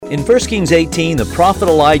In 1 Kings 18, the prophet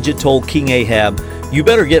Elijah told King Ahab, "You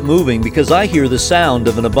better get moving because I hear the sound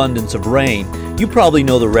of an abundance of rain." You probably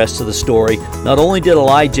know the rest of the story. Not only did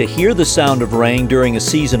Elijah hear the sound of rain during a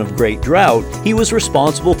season of great drought, he was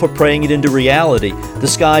responsible for praying it into reality. The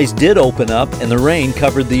skies did open up and the rain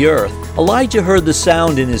covered the earth. Elijah heard the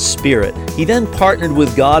sound in his spirit. He then partnered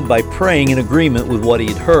with God by praying in agreement with what he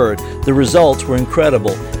had heard. The results were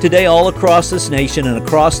incredible. Today, all across this nation and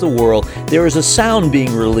across the world, there is a sound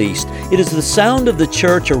being released. It is the sound of the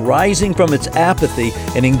church arising from its apathy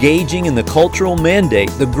and engaging in the cultural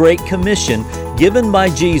mandate, the Great Commission, given by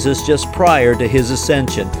Jesus just prior to his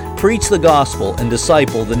ascension. Preach the gospel and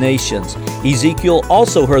disciple the nations. Ezekiel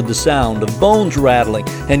also heard the sound of bones rattling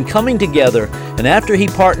and coming together, and after he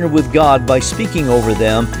partnered with God by speaking over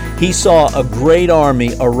them, he saw a great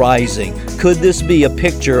army arising. Could this be a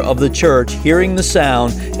picture of the church hearing the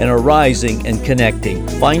sound and arising and connecting?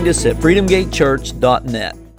 Find us at freedomgatechurch.net.